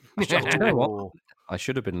listening. You know what? I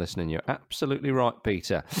should have been listening. You're absolutely right,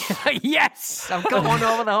 Peter. Yes! I've got one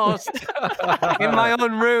over the host. In my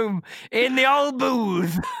own room. In the old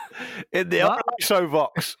booth. In the old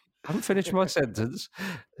Sovox. I haven't finished my sentence.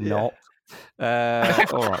 Not.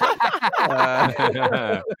 All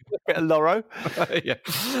right. Bit of Loro. Yeah.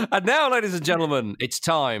 And now, ladies and gentlemen, it's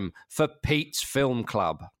time for Pete's Film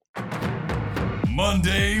Club.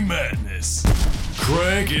 Monday Madness.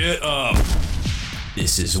 Crank it up.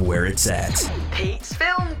 This is where it's at. Pete's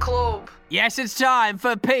Film Club. Yes, it's time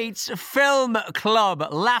for Pete's Film Club.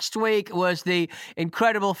 Last week was the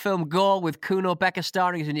incredible film Goal with Kuno Becker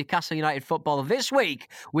starring as a Newcastle United footballer. This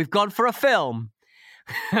week, we've gone for a film.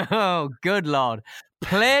 Oh, good Lord.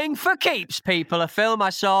 Playing for Keeps, people, a film I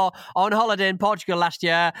saw on holiday in Portugal last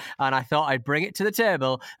year, and I thought I'd bring it to the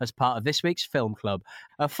table as part of this week's film club.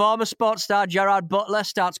 A former sports star, Gerard Butler,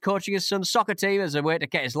 starts coaching his son's soccer team as a way to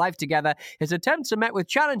get his life together. His attempts are met with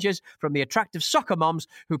challenges from the attractive soccer moms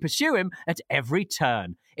who pursue him at every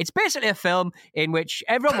turn. It's basically a film in which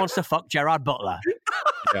everyone wants to fuck Gerard Butler.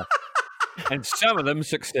 Yeah. And some of them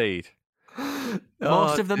succeed.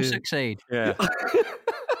 Most of them succeed. Yeah.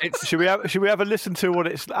 Should we have a listen to what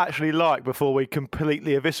it's actually like before we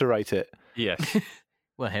completely eviscerate it? Yes.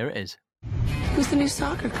 Well, here it is. Who's the new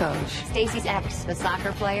soccer coach? Stacy's ex, the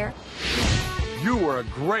soccer player. You were a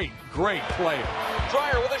great player.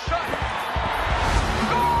 Dreyer with a shot.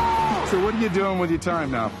 Goal! So what are you doing with your time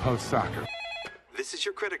now, post-soccer? This is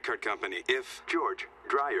your credit card company. If George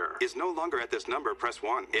Dreyer is no longer at this number, press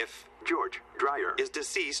 1. If George Dreyer is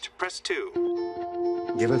deceased, press 2.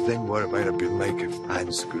 You ever think what it might have been like if I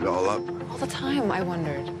hadn't screwed it all up? All the time, I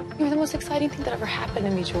wondered. You were the most exciting thing that ever happened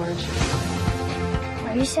to me, George.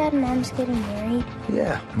 Are you sad Mom's getting married?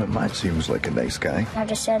 Yeah, but mine seems like a nice guy. I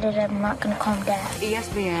decided I'm not going to call him Dad.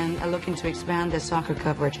 ESPN are looking to expand their soccer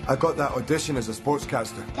coverage. I got that audition as a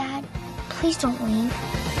sportscaster. Dad, please don't leave.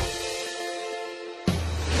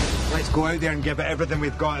 go out there and give it everything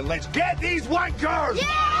we've got, and let's get these wankers!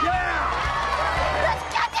 Yeah! Let's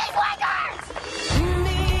get these wankers!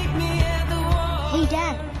 Hey,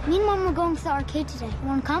 Dad. Me and Mom are going to the arcade today. You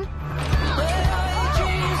want to come?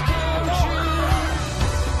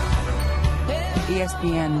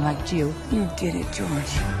 ESPN liked you. You did it, George.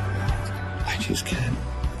 I just can't.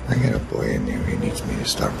 I got a boy in there. He needs me to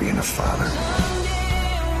start being a father.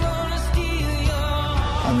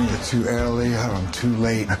 I'm either too early or I'm too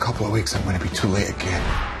late. In a couple of weeks, I'm going to be too late again.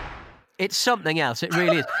 It's something else. It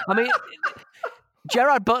really is. I mean,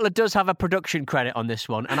 Gerard Butler does have a production credit on this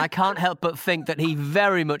one, and I can't help but think that he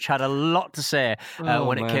very much had a lot to say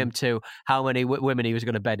when it came to how many women he was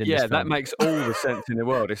going to bed in this film. Yeah, that makes all the sense in the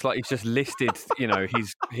world. It's like he's just listed,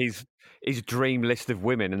 his dream list of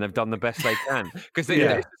women, and they've done the best they can. Because it's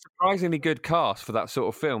a surprisingly good cast for that sort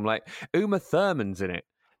of film. Like, Uma Thurman's in it.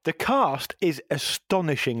 The cast is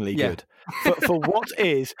astonishingly good. For what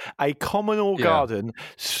is a Communal Garden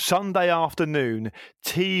Sunday afternoon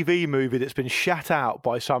TV movie that's been shat out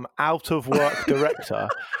by some out-of-work director,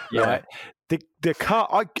 right? The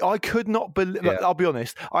car, I could not believe. I'll be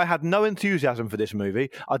honest, I had no enthusiasm for this movie.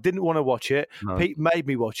 I didn't want to watch it. No. Pete made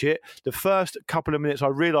me watch it. The first couple of minutes, I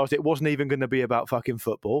realised it wasn't even going to be about fucking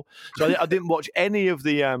football. So I didn't watch any of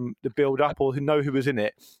the build-up or know who was in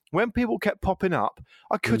it. When people kept popping up,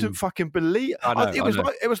 I couldn't fucking believe.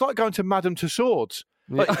 It was like going to Madame Tussauds.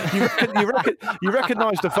 Like, you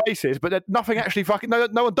recognise the faces, but nothing actually fucking.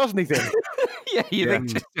 No one does anything. You think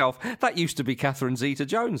to yourself, that used to be Catherine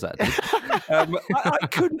Zeta-Jones. That did.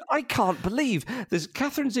 I can't believe there's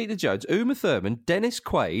Catherine Zeta-Jones, Uma Thurman, Dennis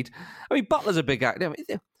Quaid. I mean, Butler's a big actor. I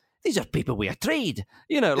mean, these are people we are trade.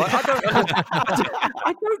 I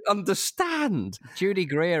don't understand. Judy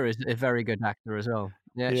Greer is a very good actor as well.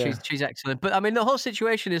 Yeah, she's excellent. But I mean, the whole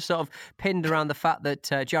situation is sort of pinned around the fact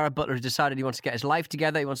that Gerard Butler has decided he wants to get his life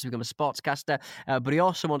together. He wants to become a sportscaster, but he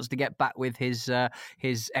also wants to get back with his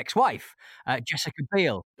ex-wife, Jessica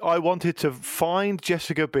Biel. I wanted to find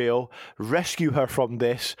Jessica Biel, rescue her from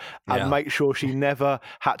this, and make sure she never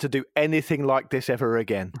had to do anything like this ever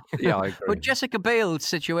again. Yeah, I agree. But Jessica Biel's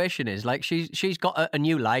situation is like she's got a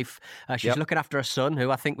new life. She's looking after her son,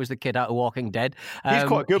 who I think was the kid out of Walking Dead. He's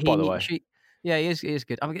quite good, by the way. Yeah, he is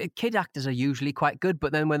good. I mean, kid actors are usually quite good,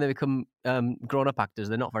 but then when they become grown-up actors,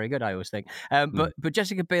 they're not very good, I always think. But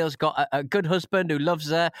Jessica Biel's got a good husband who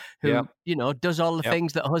loves her, who, does all the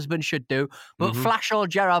things that husbands should do. But flash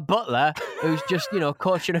old Gerard Butler, who's just,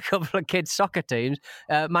 coaching a couple of kids' soccer teams,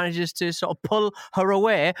 manages to sort of pull her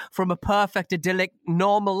away from a perfect, idyllic,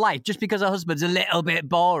 normal life. Just because her husband's a little bit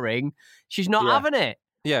boring, she's not having it.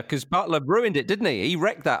 Yeah, because Butler ruined it, didn't he? He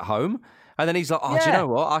wrecked that home. And then he's like, do you know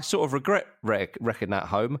what? I sort of regret wrecking that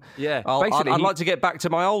home. Yeah. I'd like to get back to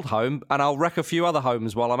my old home, and I'll wreck a few other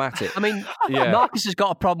homes while I'm at it. I mean, Marcus has got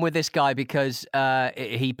a problem with this guy because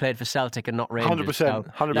he played for Celtic and not Rangers.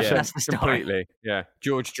 100%. 100%. That's the story. Completely. Yeah.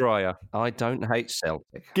 George Dreyer. I don't hate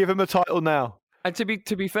Celtic. Give him a title now. And to be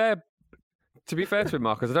fair to him,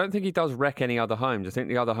 Marcus, I don't think he does wreck any other homes. I think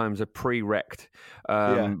the other homes are pre-wrecked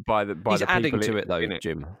by the He's people adding to it, though,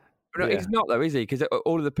 Jim. No, he's not though, is he? Because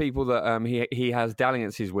all of the people that he has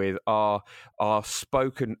dalliances with are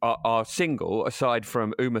single, aside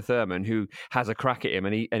from Uma Thurman, who has a crack at him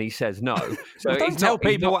and he says no. So don't tell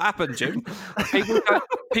people what happened, Jim.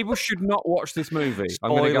 People should not watch this movie. Spoilers. I'm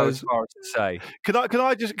going to go as far as to say.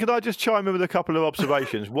 Could I just chime in with a couple of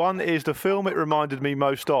observations? One is the film it reminded me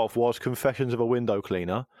most of was Confessions of a Window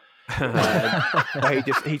Cleaner.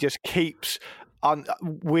 He just keeps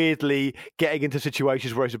weirdly getting into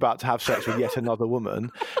situations where he's about to have sex with yet another woman.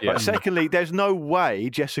 But secondly, there's no way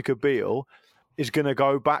Jessica Biel is going to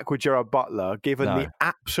go back with Gerard Butler, given the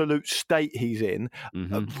absolute state he's in,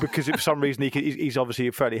 because for some reason he's obviously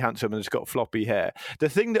fairly handsome and has got floppy hair. The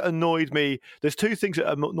thing that annoyed me, there's two things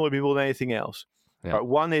that annoyed me more than anything else. Yeah. Right,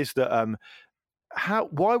 one is that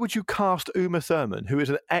why would you cast Uma Thurman, who is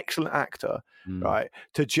an excellent actor, right,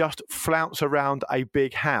 to just flounce around a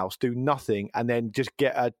big house, do nothing, and then just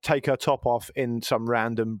take her top off in some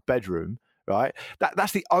random bedroom? Right,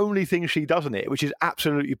 that's the only thing she does in it, which is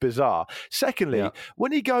absolutely bizarre. Secondly,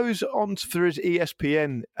 when he goes on for his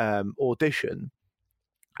ESPN audition,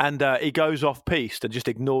 and he goes off piste and just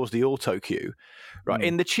ignores the auto cue, right?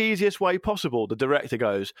 In the cheesiest way possible, the director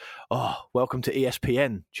goes, "Oh, welcome to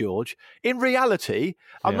ESPN, George." In reality,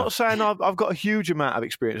 I'm not saying I've got a huge amount of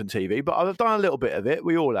experience in TV, but I've done a little bit of it.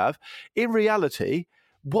 We all have. In reality,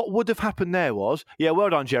 what would have happened there was, well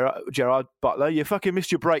done, Gerard Butler. You fucking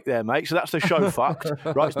missed your break there, mate. So that's the show fucked.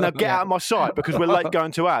 Right, so now get out of my sight because we're late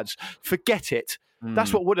going to ads. Forget it.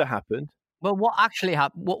 That's what would have happened. Well, what actually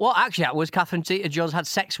happened? What actually happened was Catherine Zeta-Jones had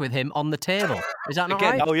sex with him on the table. Is that not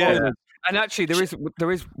right? Oh yeah. And actually,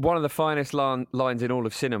 there is one of the finest lines in all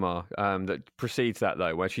of cinema that precedes that,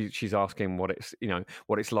 though, where she's asking what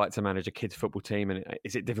it's like to manage a kids' football team, and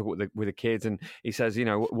is it difficult with the kids? And he says,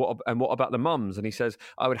 what about the mums? And he says,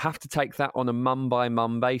 I would have to take that on a mum by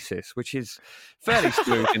mum basis, which is fairly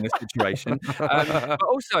smooth in the situation. But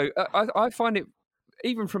also, I find it,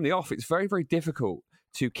 even from the off, it's very, very difficult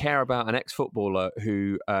to care about an ex-footballer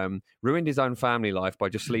who ruined his own family life by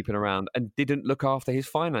just sleeping around and didn't look after his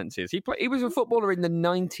finances. He was a footballer in the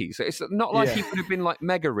 90s, so it's not like he could have been like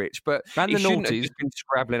mega rich, but he shouldn't have just been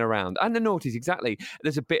scrabbling around. And the noughties, exactly.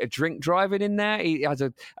 There's a bit of drink driving in there. He has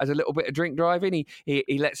a little bit of drink driving.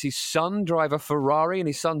 He lets his son drive a Ferrari, and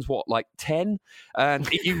his son's like 10, and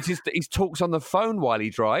he talks on the phone while he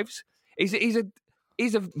drives. He's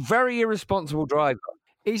a very irresponsible driver.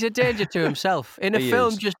 He's a danger to himself. In a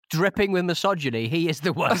film just dripping with misogyny, he is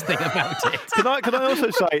the worst thing about it. Can I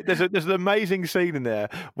also say there's an amazing scene in there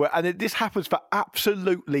where, and this happens for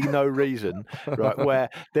absolutely no reason, right?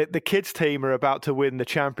 Where the kids team are about to win the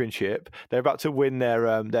championship. They're about to win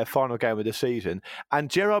their final game of the season, and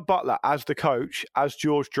Gerard Butler, as the coach, as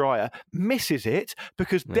George Dreyer, misses it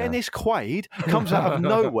because Dennis Quaid comes out of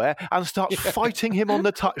nowhere and starts fighting him on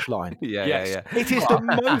the touchline. Yeah. It is the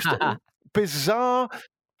most bizarre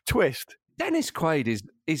twist. Dennis Quaid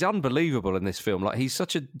is unbelievable in this film. Like, he's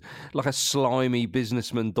such a slimy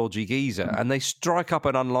businessman, dodgy geezer, and they strike up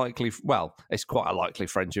an it's quite a likely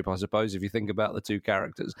friendship, I suppose, if you think about the two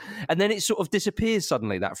characters. And then it sort of disappears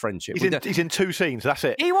suddenly, that friendship. He's in two scenes, that's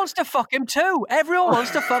it. He wants to fuck him too. Everyone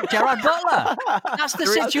wants to fuck Gerard Butler. That's the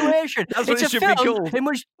situation. That's what it should be called. In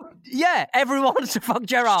which, everyone wants to fuck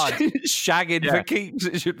Gerard. Shagging for keeps,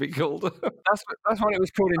 it should be called. That's what it was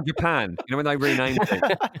called in Japan, when they renamed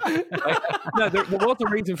it. No, there was a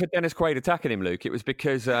reason for Dennis Quaid attacking him, Luke. It was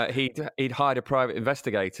because he'd hired a private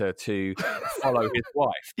investigator to follow his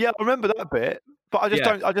wife. Yeah, I remember that bit. But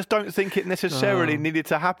I just don't think it necessarily needed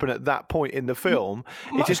to happen at that point in the film.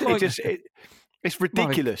 It's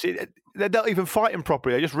ridiculous. They're not even fighting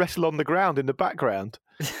properly. They just wrestle on the ground in the background.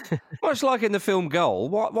 Much like in the film Goal.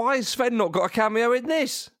 Why has Sven not got a cameo in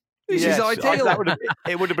this? This is ideal.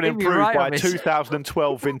 It would have been improved by a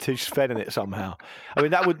 2012 vintage Sven in it somehow. I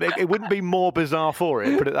mean, it wouldn't be more bizarre for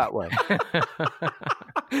it, put it that way.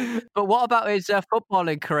 But what about his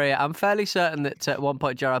footballing career? I'm fairly certain that at one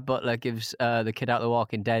point Gerard Butler gives the kid out of The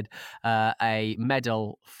Walking Dead a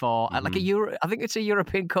medal for I think it's a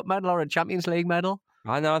European Cup medal or a Champions League medal.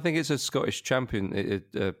 I know. I think it's a Scottish champion,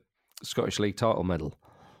 Scottish League title medal.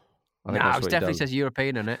 It definitely says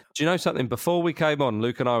European in it. Do you know something? Before we came on,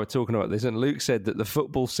 Luke and I were talking about this, and Luke said that the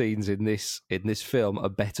football scenes in this film are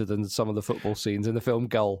better than some of the football scenes in the film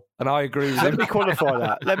Gull, and I agree with him. Let me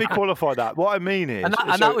qualify that. What I mean is,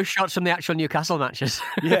 that was shots from the actual Newcastle matches.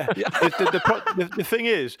 Yeah. The thing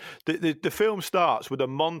is, the film starts with a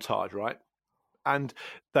montage, right? And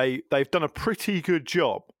they've done a pretty good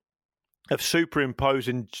job of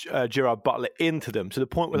superimposing Gerard Butler into them to the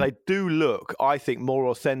point where they do look, I think, more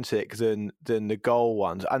authentic than the Goal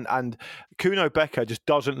ones. And Kuno Becker just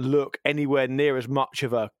doesn't look anywhere near as much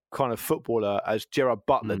of a kind of footballer as Gerard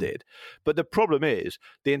Butler did. But the problem is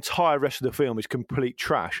the entire rest of the film is complete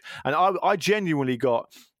trash. And I genuinely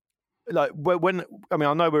got... I know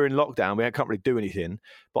we're in lockdown, we can't really do anything,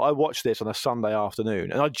 but I watched this on a Sunday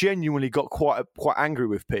afternoon and I genuinely got quite angry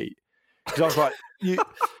with Pete. Because I was like,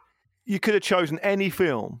 you could have chosen any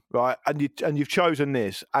film, right? And you've chosen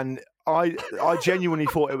this. And I genuinely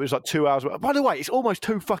thought it was like 2 hours. By the way, it's almost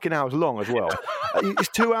 2 fucking hours long as well. It's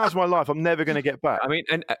 2 hours of my life I'm never going to get back. I mean,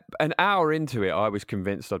 an hour into it, I was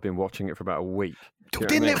convinced I'd been watching it for about a week.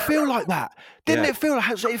 Didn't it feel like that? It feel like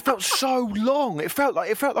it felt so long? It felt like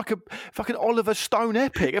a fucking Oliver Stone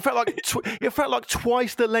epic. It felt like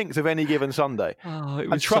twice the length of Any Given Sunday. Oh, it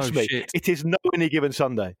was and trust me, shit. it is no Any Given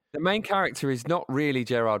Sunday. The main character is not really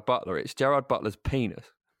Gerard Butler. It's Gerard Butler's penis.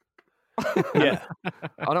 Yeah,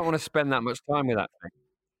 I don't want to spend that much time with that thing.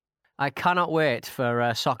 I cannot wait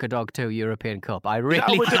for Soccer Dog 2 European Cup. I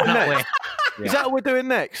really cannot wait. Yeah. Is that what we're doing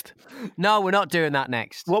next? No, we're not doing that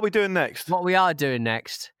next. What are we doing next? What we are doing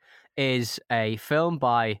next is a film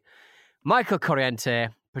by Michael Corriente,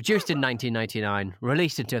 produced in 1999,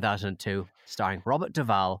 released in 2002, starring Robert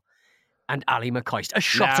Duvall and Ali McCoist. A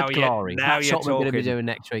shot at glory. That's what we're going to be doing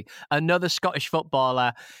next week. Another Scottish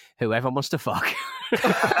footballer who everyone wants to fuck.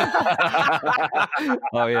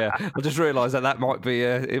 Oh yeah, I just realised that might be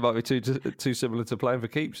it might be too similar to Playing for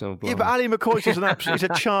Keeps. Yeah, but Ali McCoist is he's a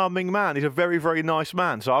charming man. He's a very, very nice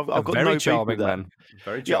man. So I've got very no charming beef with man.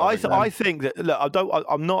 Very charming. charming. I think that look,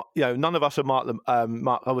 I'm not. None of us are Mark.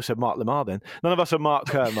 I would say Mark Lamar. Then none of us are Mark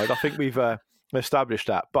Kermode. I think we've established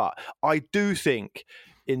that. But I do think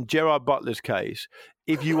in Gerard Butler's case,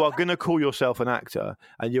 if you are going to call yourself an actor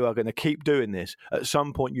and you are going to keep doing this, at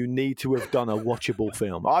some point you need to have done a watchable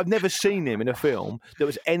film. I've never seen him in a film that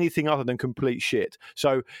was anything other than complete shit.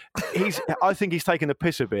 So I think he's taken the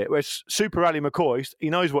piss a bit. Whereas Super Ali McCoist, he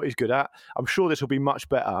knows what he's good at. I'm sure this will be much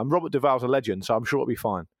better. And Robert Duvall's a legend, so I'm sure it'll be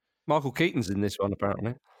fine. Michael Keaton's in this one,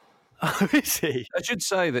 apparently. Oh, is he? I should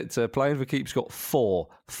say that Playing for Keeps got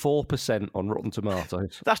 4% on Rotten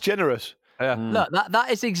Tomatoes. That's generous. Yeah. Look, that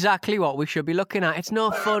is exactly what we should be looking at. It's no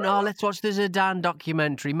fun. Oh, let's watch the Zidane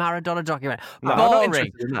documentary, Maradona documentary. No, I'm not boring.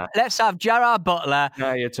 interested in that. Let's have Gerard Butler.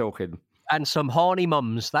 Now you're talking. And some horny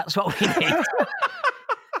mums. That's what we need.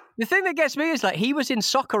 The thing that gets me is like he was in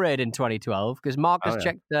Soccer Aid in 2012 because Marcus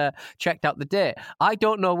checked out the date. I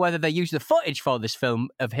don't know whether they used the footage for this film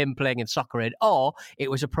of him playing in Soccer Aid or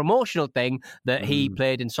it was a promotional thing that he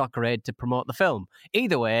played in Soccer Aid to promote the film.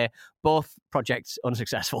 Either way, both projects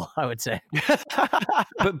unsuccessful, I would say.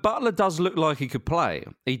 But Butler does look like he could play.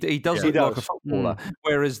 He does look like a footballer.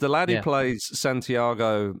 Whereas the lad who plays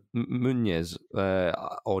Santiago Muñez,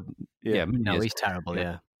 Muñez. No, he's terrible,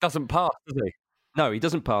 Doesn't pass, does he? No, he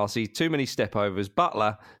doesn't pass. He's too many step overs.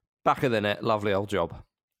 Butler, back of the net, lovely old job.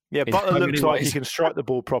 Yeah, Butler looks like he can strike the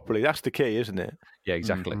ball properly. That's the key, isn't it? Yeah,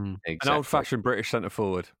 exactly. An old-fashioned British centre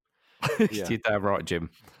forward. You're damn right, Jim.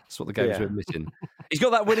 That's what the game's been missing. He's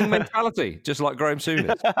got that winning mentality, just like Graham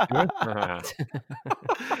Souness.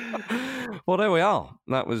 Well, there we are.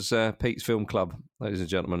 That was Pete's Film Club, ladies and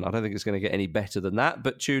gentlemen. I don't think it's going to get any better than that,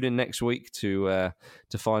 but tune in next week to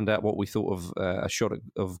find out what we thought of A Shot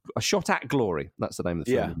at Glory. That's the name of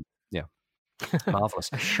the film. Yeah. Marvellous.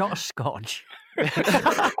 A Shot of Scotch.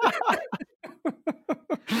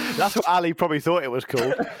 That's what Ali probably thought it was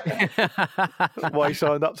called. That's why he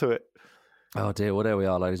signed up to it. Oh dear, well there we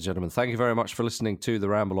are, ladies and gentlemen. Thank you very much for listening to the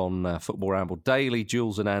Ramble on Football Ramble Daily.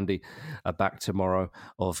 Jules and Andy are back tomorrow,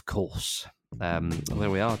 of course. There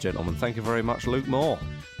we are, gentlemen. Thank you very much, Luke Moore.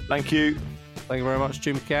 Thank you. Thank you very much,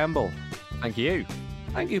 Jim Campbell. Thank you.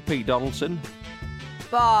 Thank you, Pete Donaldson.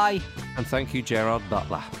 Bye. And thank you, Gerard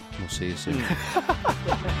Butler. We'll see you soon.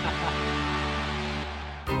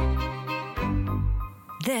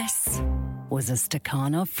 This was a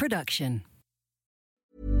Stakhanov production.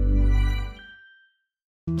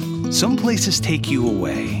 Some places take you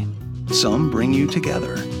away. Some bring you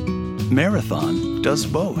together. Marathon does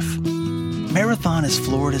both. Marathon is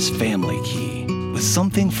Florida's family key, with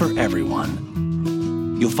something for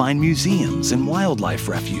everyone. You'll find museums and wildlife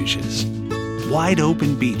refuges, wide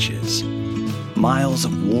open beaches, miles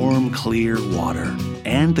of warm, clear water,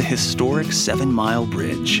 and the historic 7-mile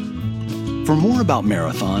bridge. For more about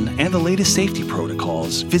Marathon and the latest safety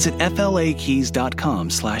protocols, visit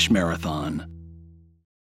flakeys.com/marathon.